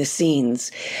behind the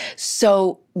scenes.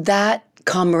 So that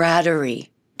camaraderie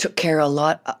took care of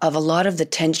a lot of the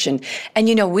tension. And,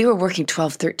 we were working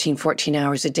 12, 13, 14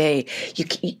 hours a day.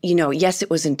 Yes,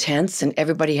 it was intense and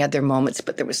everybody had their moments,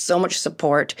 but there was so much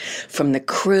support from the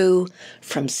crew,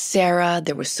 from Sarah.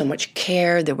 There was so much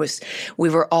care. We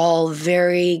were all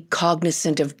very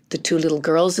cognizant of the two little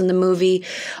girls in the movie.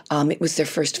 It was their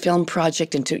first film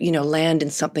project, and to, land in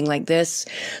something like this.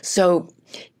 So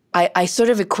I sort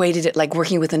of equated it like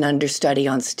working with an understudy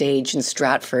on stage in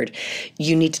Stratford.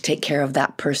 You need to take care of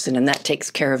that person, and that takes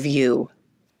care of you.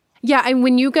 Yeah, and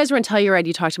when you guys were in Telluride,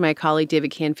 you talked to my colleague, David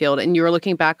Canfield, and you were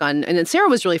looking back on, and then Sarah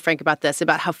was really frank about this,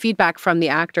 about how feedback from the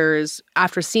actors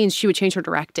after scenes, she would change her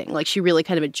directing. Like, she really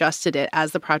kind of adjusted it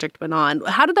as the project went on.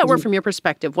 How did that work from your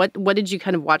perspective? What did you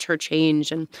kind of watch her change,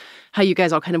 and how you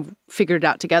guys all kind of figured it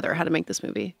out together, how to make this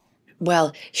movie?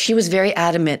 Well, she was very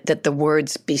adamant that the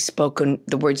words be spoken,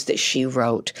 the words that she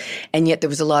wrote. And yet there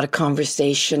was a lot of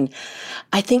conversation.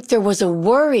 I think there was a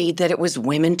worry that it was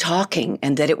women talking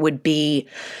and that it would be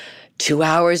 2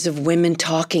 hours of women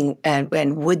talking.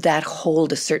 And would that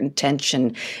hold a certain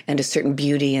tension and a certain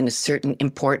beauty and a certain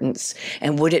importance?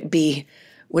 And would it be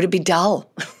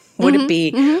dull? Would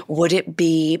it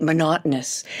be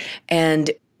monotonous? And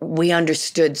we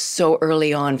understood so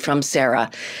early on from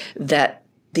Sarah that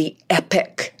the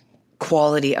epic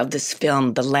quality of this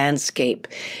film, the landscape,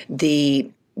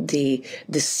 the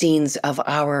scenes of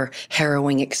our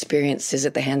harrowing experiences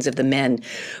at the hands of the men,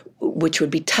 which would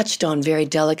be touched on very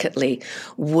delicately,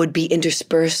 would be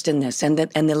interspersed in this, and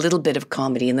the little bit of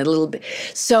comedy and the little bit.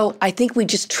 So I think we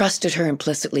just trusted her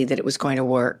implicitly that it was going to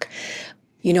work.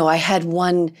 I had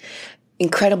one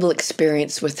incredible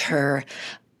experience with her.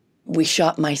 We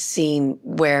shot my scene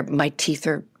where my teeth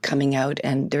are coming out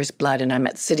and there's blood, and I'm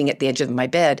sitting at the edge of my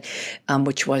bed,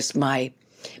 which was my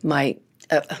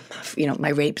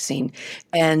rape scene.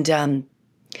 And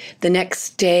the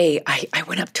next day, I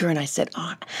went up to her and I said,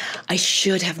 I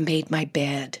should have made my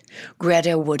bed.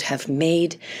 Greta would have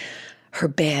made her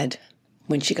bed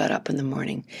when she got up in the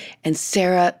morning. And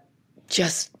Sarah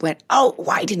just went, oh,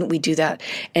 why didn't we do that?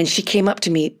 And she came up to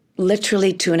me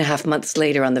literally 2.5 months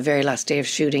later on the very last day of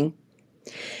shooting.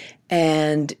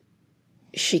 And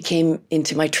she came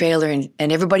into my trailer and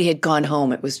everybody had gone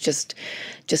home. It was just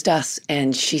us.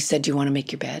 And she said, do you want to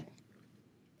make your bed?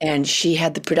 And she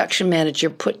had the production manager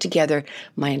put together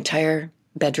my entire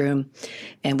bedroom.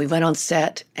 And we went on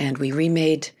set and we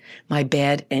remade my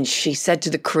bed. And she said to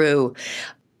the crew,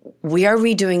 we are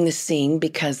redoing this scene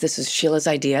because this is Sheila's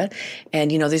idea.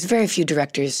 And, there's very few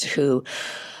directors who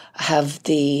have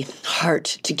the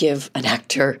heart to give an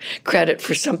actor credit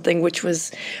for something, which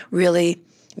was really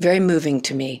very moving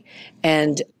to me.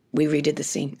 And we redid the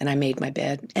scene and I made my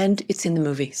bed and it's in the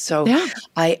movie. So yeah.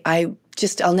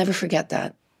 I'll never forget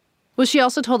that. Well, she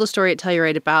also told a story at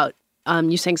Telluride about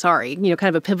you saying sorry, kind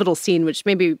of a pivotal scene, which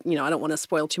maybe, I don't want to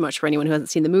spoil too much for anyone who hasn't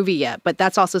seen the movie yet, but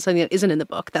that's also something that isn't in the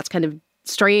book. That's kind of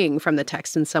straying from the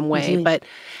text in some way. Mm-hmm.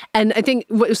 And I think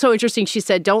what was so interesting, she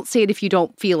said, don't say it if you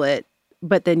don't feel it,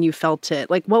 but then you felt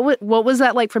it. Like, what was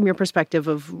that like from your perspective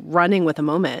of running with a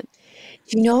moment?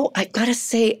 I gotta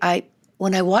say,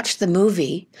 when I watched the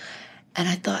movie, and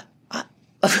I thought,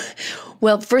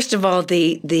 well, first of all,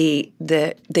 the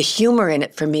humor in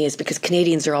it for me is because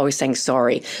Canadians are always saying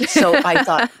sorry. So I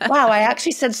thought, wow, I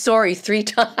actually said sorry 3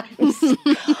 times.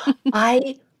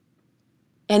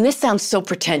 And this sounds so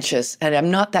pretentious, and I'm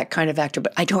not that kind of actor,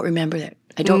 but I don't remember that.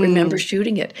 I don't remember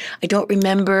shooting it. I don't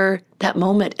remember that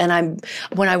moment. And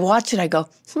when I watch it, I go,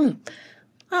 that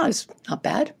was not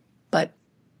bad, but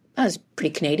that was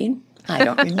pretty Canadian. I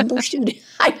don't remember shooting.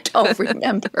 I don't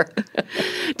remember.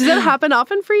 Does that happen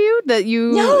often for you? That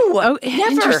you? No,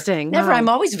 never. Interesting. Never. Wow. I'm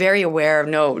always very aware of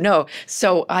no.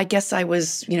 So I guess I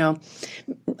was,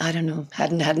 I don't know,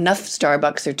 hadn't had enough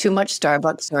Starbucks or too much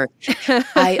Starbucks, or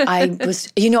I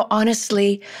was,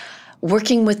 honestly,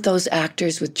 working with those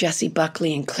actors, with Jessie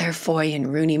Buckley and Claire Foy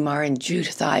and Rooney Mara and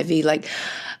Judith Ivey,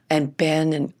 and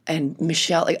Ben and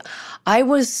Michelle. I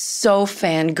was so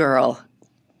fangirl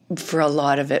for a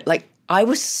lot of it. I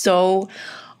was so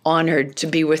honored to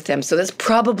be with them. So that's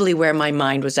probably where my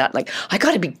mind was at. I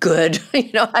got to be good.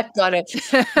 I've got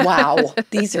to, wow,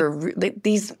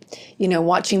 these,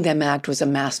 watching them act was a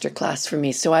masterclass for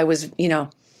me. So I was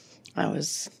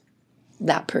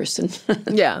that person.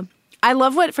 Yeah. I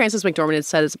love what Frances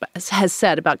McDormand has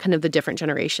said about kind of the different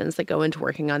generations that go into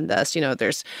working on this. You know,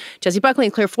 there's Jessie Buckley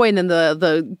and Claire Foy, and then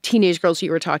the teenage girls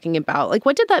you were talking about. Like,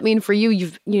 what did that mean for you?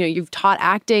 You've taught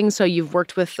acting, so you've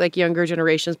worked with like younger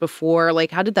generations before.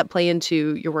 Like, how did that play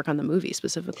into your work on the movie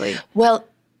specifically? Well,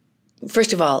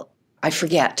 first of all, I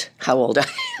forget how old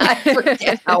I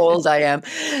forget how old I am.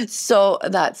 So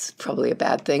that's probably a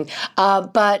bad thing.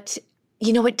 But,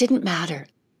 it didn't matter.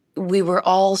 We were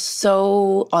all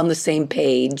so on the same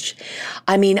page.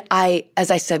 I mean, as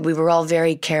I said, we were all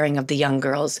very caring of the young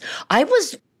girls. I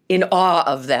was in awe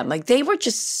of them. Like, they were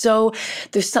just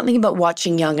there's something about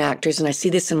watching young actors, and I see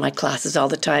this in my classes all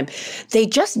the time. They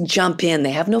just jump in.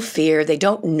 They have no fear. They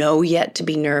don't know yet to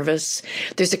be nervous.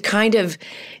 There's a kind of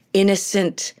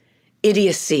innocent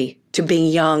idiocy to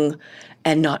being young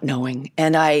and not knowing.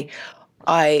 And I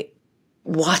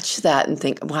watch that and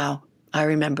think, wow, I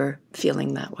remember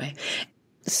feeling that way.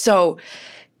 So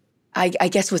I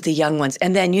guess with the young ones.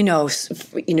 And then,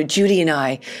 Judy and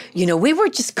I, we were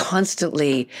just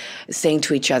constantly saying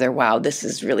to each other, wow, this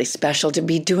is really special to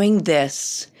be doing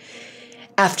this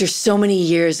after so many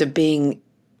years of being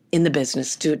in the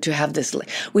business, to have this.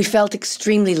 We felt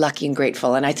extremely lucky and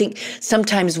grateful. And I think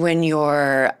sometimes when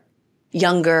you're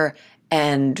younger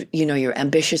and, you're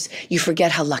ambitious, you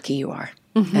forget how lucky you are.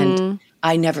 Mm-hmm. And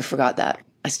I never forgot that.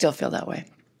 I still feel that way.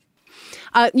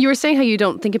 You were saying how you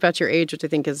don't think about your age, which I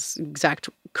think is the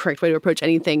correct way to approach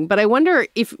anything. But I wonder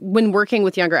if when working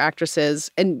with younger actresses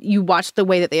and you watch the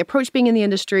way that they approach being in the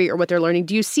industry or what they're learning,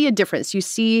 do you see a difference? Do you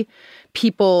see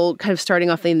people kind of starting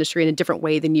off the industry in a different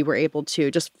way than you were able to,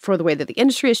 just for the way that the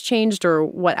industry has changed or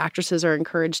what actresses are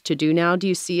encouraged to do now? Do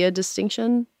you see a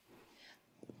distinction?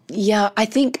 Yeah, I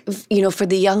think, for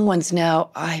the young ones now,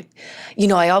 I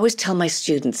always tell my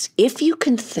students, if you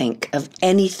can think of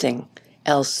anything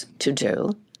else to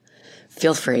do,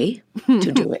 feel free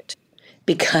to do it,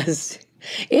 because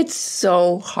it's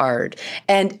so hard.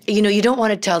 And, you don't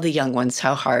want to tell the young ones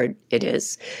how hard it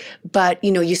is, but,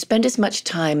 you spend as much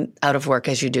time out of work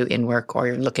as you do in work, or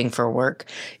you're looking for work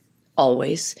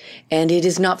always. And it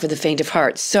is not for the faint of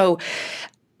heart. So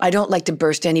I don't like to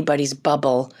burst anybody's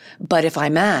bubble, but if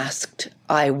I'm asked,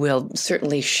 I will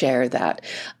certainly share that.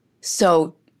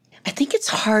 So I think it's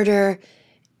harder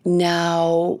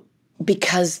now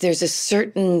because there's a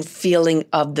certain feeling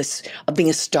of being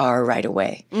a star right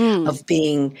away, of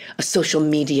being a social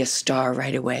media star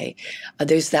right away.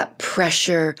 There's that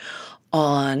pressure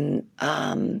on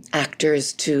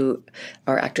actors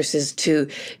or actresses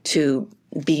to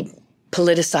be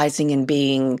politicizing and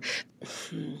being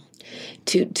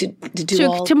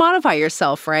to modify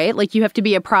yourself, right? Like, you have to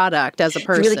be a product as a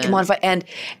person. Really commodify.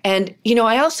 And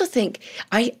I also think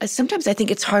sometimes I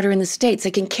think it's harder in the States.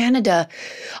 Like in Canada,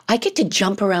 I get to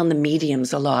jump around the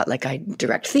mediums a lot. Like, I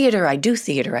direct theater, I do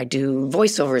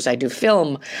voiceovers, I do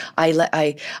film.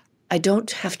 I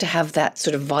don't have to have that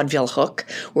sort of vaudeville hook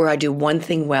where I do one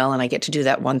thing well and I get to do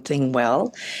that one thing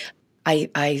well.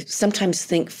 I sometimes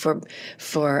think for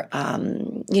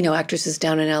actresses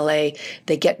down in LA,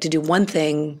 they get to do one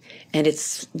thing and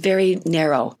it's very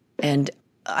narrow. And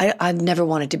I've never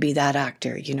wanted to be that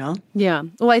actor, Yeah.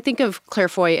 Well, I think of Claire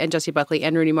Foy and Jessie Buckley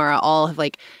and Rooney Mara all have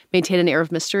maintained an air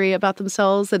of mystery about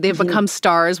themselves, that they've become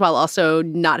stars while also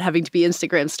not having to be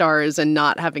Instagram stars and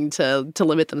not having to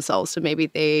limit themselves. So maybe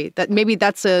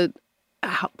that's a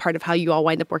part of how you all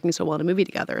wind up working so well in a movie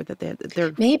together, that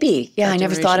they're maybe. Yeah, I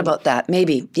never thought about that.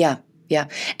 Maybe. Yeah.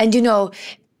 And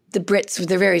the Brits,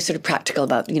 they're very sort of practical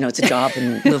about, it's a job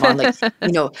and move on. Like,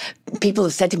 people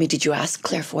have said to me, did you ask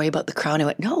Claire Foy about The Crown? I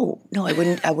went, no, I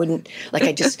wouldn't. Like,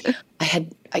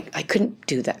 I couldn't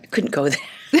do that. Couldn't go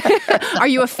there. Are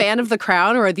you a fan of The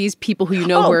Crown, or are these people who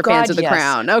who are fans of The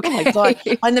Crown? Okay. Oh my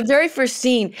God. On the very first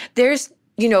scene, there's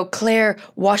Claire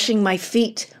washing my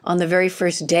feet on the very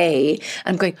first day.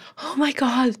 I'm going, oh my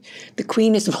God, the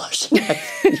Queen is washing my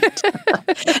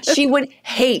feet. She would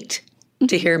hate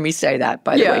to hear me say that,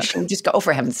 by the way. She would just go, oh,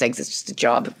 for heaven's sakes, it's just a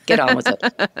job. Get on with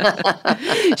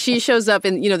it. She shows up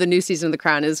in, the new season of The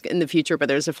Crown is in the future, but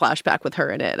there's a flashback with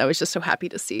her in it. I was just so happy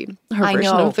to see her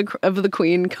version of the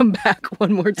Queen come back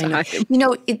one more time.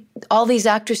 All these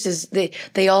actresses,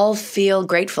 they all feel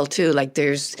grateful too. Like,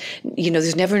 there's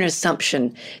never an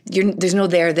assumption. There's no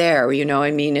there. I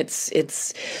mean,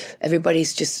 it's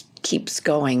everybody's just keeps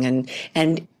going.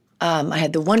 And I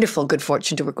had the wonderful good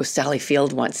fortune to work with Sally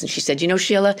Field once, and she said,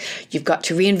 Sheila, you've got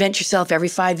to reinvent yourself every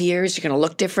 5 years. You're going to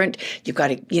look different. You've got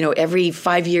to, every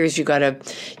 5 years, you've got to,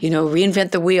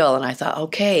 reinvent the wheel. And I thought,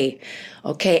 okay.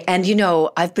 And,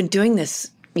 I've been doing this,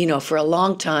 for a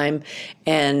long time,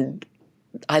 and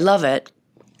I love it.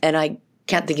 And I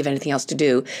can't think of anything else to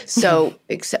do. So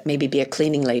except maybe be a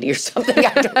cleaning lady or something.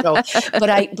 I don't know.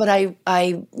 But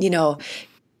I, you know,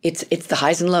 it's the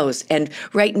highs and lows. And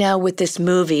right now with this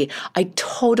movie, I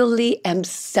totally am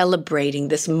celebrating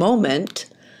this moment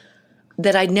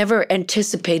that I never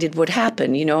anticipated would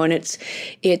happen, you know, and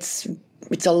it's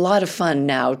a lot of fun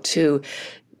now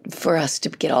for us to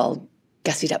get all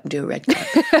gussied up and do a red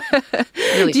carpet.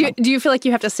 Really do you feel like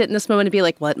you have to sit in this moment and be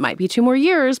like, well, it might be 2 more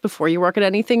years before you work at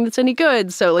anything that's any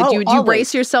good? So like, do you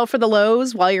brace yourself for the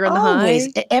lows while you're on the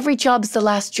high? Every job's the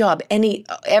last job.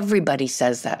 Everybody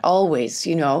says that always,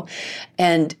 you know,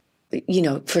 and, you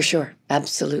know, for sure.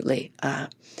 Absolutely.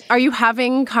 Are you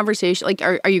having conversation? Like,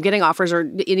 are you getting offers or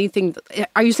anything?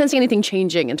 Are you sensing anything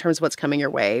changing in terms of what's coming your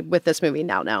way with this movie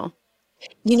now?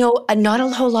 You know, not a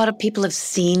whole lot of people have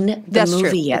seen the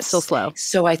movie yet. It's still slow.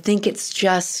 So I think it's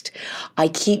just, I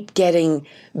keep getting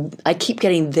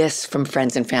this from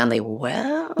friends and family.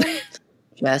 Well,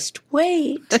 just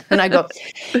wait. And I go,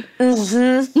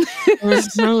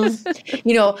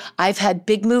 You know, I've had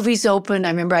big movies open. I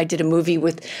remember I did a movie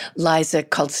with Liza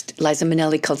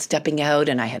Minnelli called Stepping Out,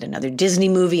 and I had another Disney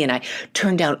movie, and I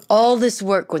turned down all this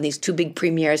work when these 2 big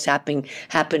premieres happened,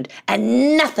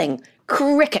 and nothing.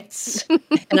 Crickets.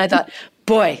 And I thought,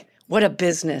 boy, what a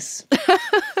business.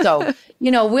 So,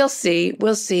 you know, we'll see.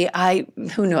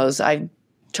 Who knows? I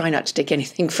try not to take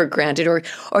anything for granted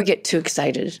or get too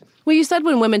excited. Well, you said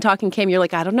when Women Talking came, you're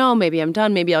like, I don't know, maybe I'm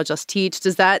done. Maybe I'll just teach.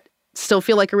 Does that still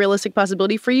feel like a realistic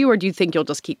possibility for you? Or do you think you'll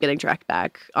just keep getting tracked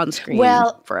back on screen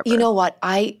forever? You know what?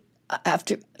 I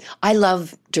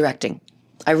love directing.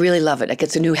 I really love it. Like,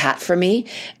 it's a new hat for me.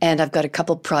 And I've got a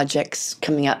couple projects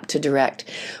coming up to direct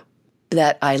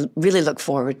that I really look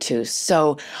forward to.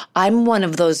 So I'm one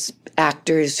of those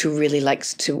actors who really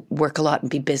likes to work a lot and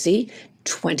be busy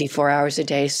 24 hours a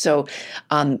day. So,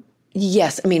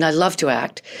 yes, I mean, I love to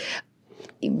act.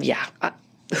 Yeah.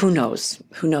 Who knows?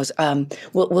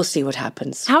 We'll see what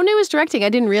happens. How new is directing? I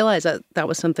didn't realize that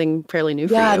was something fairly new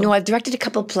for you. Yeah, no, I've directed a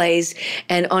couple plays,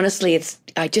 and honestly,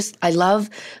 I love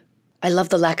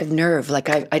the lack of nerve. Like,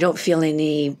 I don't feel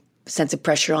any sense of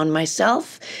pressure on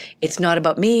myself. It's not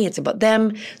about me, it's about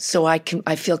them. So I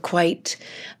feel quite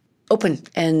open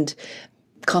and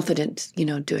confident, you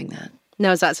know, doing that.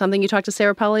 Now, is that something you talk to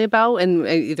Sarah Polley about, and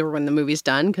either when the movie's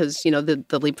done? Because, you know,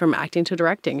 the leap from acting to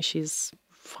directing, she's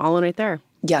fallen right there.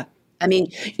 Yeah. I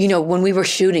mean, you know, when we were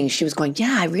shooting, she was going,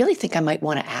 yeah, I really think I might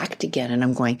want to act again. And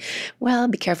I'm going, well,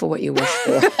 be careful what you wish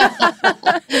for.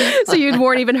 So you'd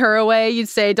warn even her away? You'd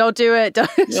say, don't do it.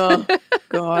 Oh,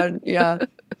 God, yeah.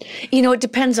 You know, it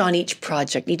depends on each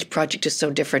project. Each project is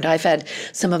so different. I've had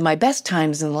some of my best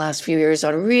times in the last few years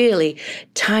on really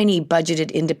tiny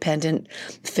budgeted independent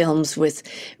films with,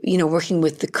 you know, working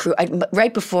with the crew.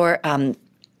 Right before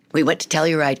we went to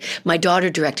Telluride, my daughter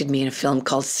directed me in a film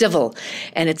called Civil.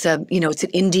 And it's an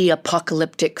indie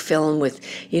apocalyptic film with,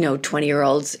 you know,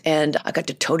 20-year-olds. And I got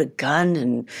to tote a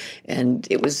gun and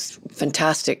it was a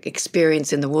fantastic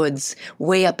experience in the woods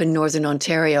way up in Northern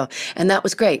Ontario. And that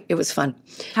was great. It was fun.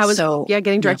 How was,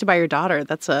 getting directed by your daughter?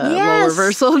 That's a role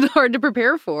reversal hard to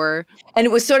prepare for. And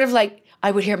it was sort of like,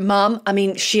 I would hear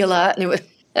Sheila, and it was,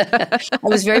 I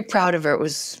was very proud of her. It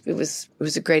was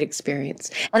a great experience.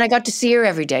 And I got to see her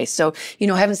every day. So, you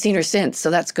know, I haven't seen her since.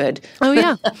 So that's good. Oh,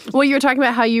 yeah. Well, you were talking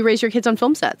about how you raise your kids on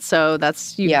film sets. So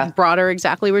you brought her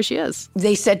exactly where she is.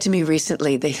 They said to me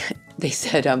recently, they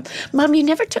said, Mom, you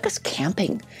never took us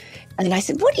camping. And I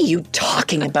said, what are you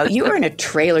talking about? You were in a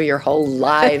trailer your whole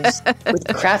lives with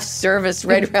craft service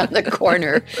right around the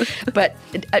corner. But,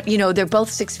 you know, they're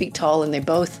both 6 feet tall and they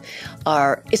both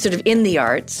are sort of in the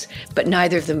arts, but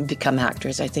neither of them become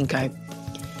actors. I think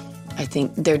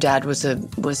their dad was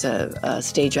a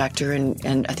stage actor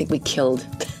and I think we killed.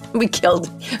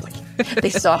 They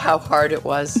saw how hard it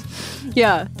was.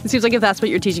 Yeah. It seems like if that's what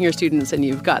you're teaching your students and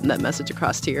you've gotten that message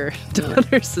across to your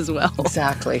daughters as well.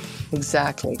 Exactly.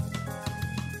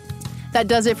 That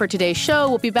does it for today's show.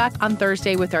 We'll be back on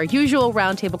Thursday with our usual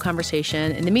roundtable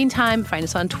conversation. In the meantime, find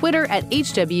us on Twitter at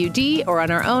HWD or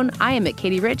on our own. I am at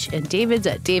Katie Rich and David's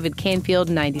at David Canfield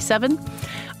 97.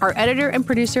 Our editor and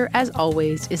producer, as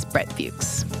always, is Brett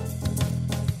Fuchs.